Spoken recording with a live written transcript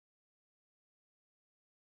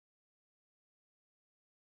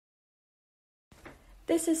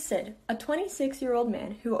This is Sid, a 26-year-old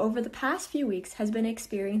man who over the past few weeks has been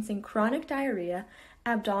experiencing chronic diarrhea,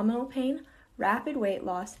 abdominal pain, rapid weight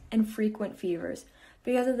loss, and frequent fevers.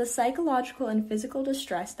 Because of the psychological and physical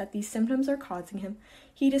distress that these symptoms are causing him,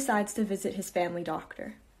 he decides to visit his family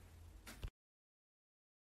doctor.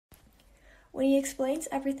 When he explains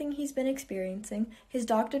everything he's been experiencing, his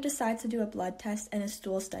doctor decides to do a blood test and a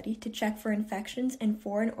stool study to check for infections and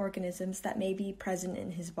foreign organisms that may be present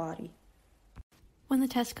in his body. When the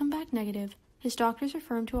tests come back negative, his doctors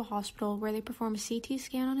refer him to a hospital where they perform a CT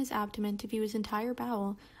scan on his abdomen to view his entire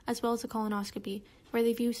bowel, as well as a colonoscopy, where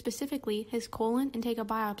they view specifically his colon and take a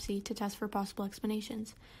biopsy to test for possible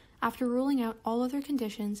explanations. After ruling out all other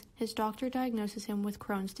conditions, his doctor diagnoses him with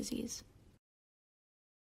Crohn's disease.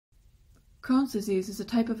 Crohn's disease is a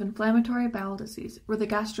type of inflammatory bowel disease where the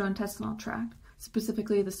gastrointestinal tract,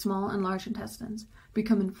 specifically the small and large intestines,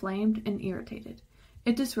 become inflamed and irritated.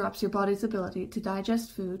 It disrupts your body's ability to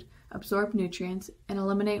digest food, absorb nutrients, and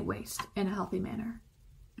eliminate waste in a healthy manner.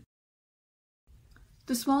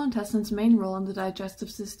 The small intestine's main role in the digestive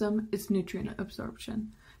system is nutrient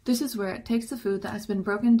absorption. This is where it takes the food that has been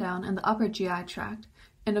broken down in the upper GI tract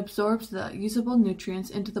and absorbs the usable nutrients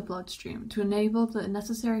into the bloodstream to enable the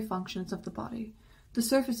necessary functions of the body. The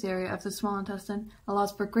surface area of the small intestine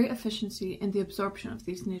allows for great efficiency in the absorption of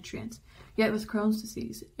these nutrients, yet with Crohn's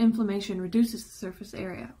disease, inflammation reduces the surface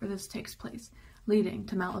area where this takes place, leading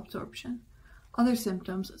to malabsorption. Other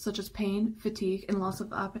symptoms, such as pain, fatigue, and loss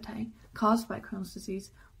of appetite caused by Crohn's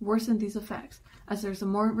disease, worsen these effects as there is a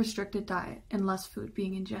more restricted diet and less food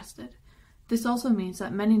being ingested. This also means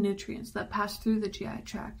that many nutrients that pass through the GI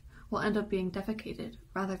tract will end up being defecated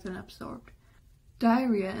rather than absorbed.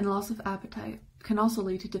 Diarrhea and loss of appetite can also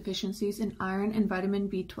lead to deficiencies in iron and vitamin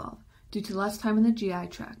B12 due to less time in the GI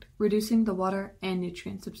tract, reducing the water and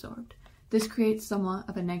nutrients absorbed. This creates somewhat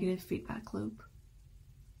of a negative feedback loop.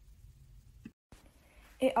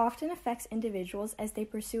 It often affects individuals as they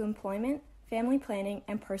pursue employment, family planning,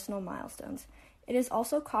 and personal milestones. It is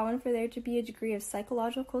also common for there to be a degree of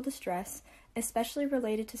psychological distress, especially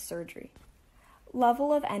related to surgery.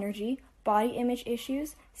 Level of energy, body image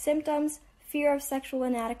issues, symptoms, fear of sexual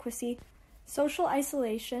inadequacy, social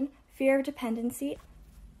isolation, fear of dependency,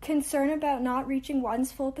 concern about not reaching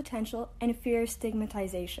one's full potential, and fear of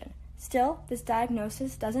stigmatization. Still, this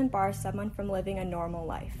diagnosis doesn't bar someone from living a normal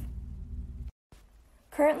life.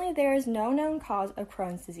 Currently, there is no known cause of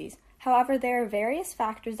Crohn's disease. However, there are various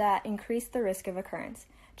factors that increase the risk of occurrence.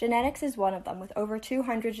 Genetics is one of them, with over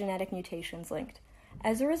 200 genetic mutations linked.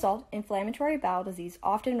 As a result, inflammatory bowel disease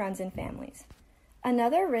often runs in families.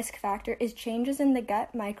 Another risk factor is changes in the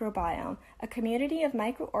gut microbiome, a community of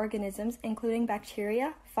microorganisms including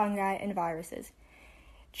bacteria, fungi, and viruses.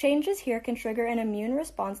 Changes here can trigger an immune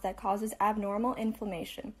response that causes abnormal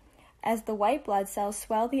inflammation, as the white blood cells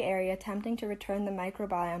swell the area, attempting to return the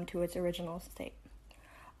microbiome to its original state.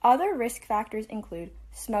 Other risk factors include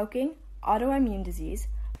smoking, autoimmune disease,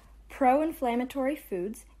 pro-inflammatory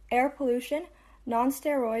foods, air pollution,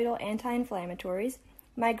 non-steroidal anti-inflammatories,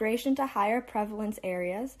 migration to higher prevalence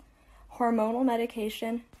areas, hormonal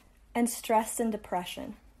medication, and stress and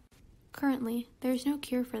depression. Currently, there is no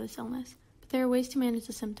cure for this illness, but there are ways to manage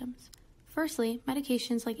the symptoms. Firstly,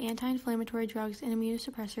 medications like anti-inflammatory drugs and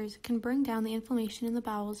immunosuppressors can bring down the inflammation in the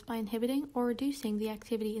bowels by inhibiting or reducing the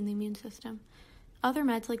activity in the immune system. Other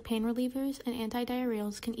meds like pain relievers and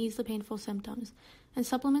antidiarrheals can ease the painful symptoms, and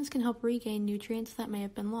supplements can help regain nutrients that may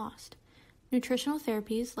have been lost. Nutritional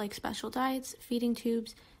therapies like special diets, feeding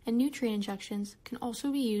tubes, and nutrient injections can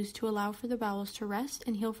also be used to allow for the bowels to rest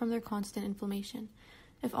and heal from their constant inflammation.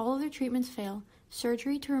 If all other treatments fail,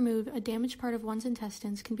 surgery to remove a damaged part of one's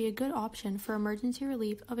intestines can be a good option for emergency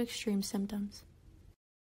relief of extreme symptoms.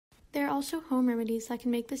 There are also home remedies that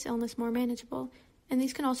can make this illness more manageable, and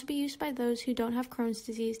these can also be used by those who don't have Crohn's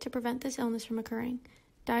disease to prevent this illness from occurring.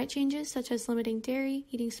 Diet changes such as limiting dairy,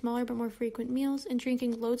 eating smaller but more frequent meals, and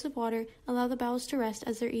drinking loads of water allow the bowels to rest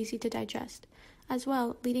as they're easy to digest. As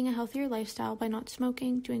well, leading a healthier lifestyle by not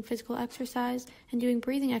smoking, doing physical exercise, and doing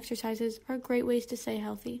breathing exercises are great ways to stay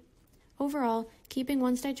healthy. Overall, keeping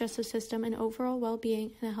one's digestive system and overall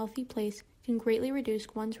well-being in a healthy place can greatly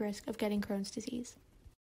reduce one's risk of getting Crohn's disease.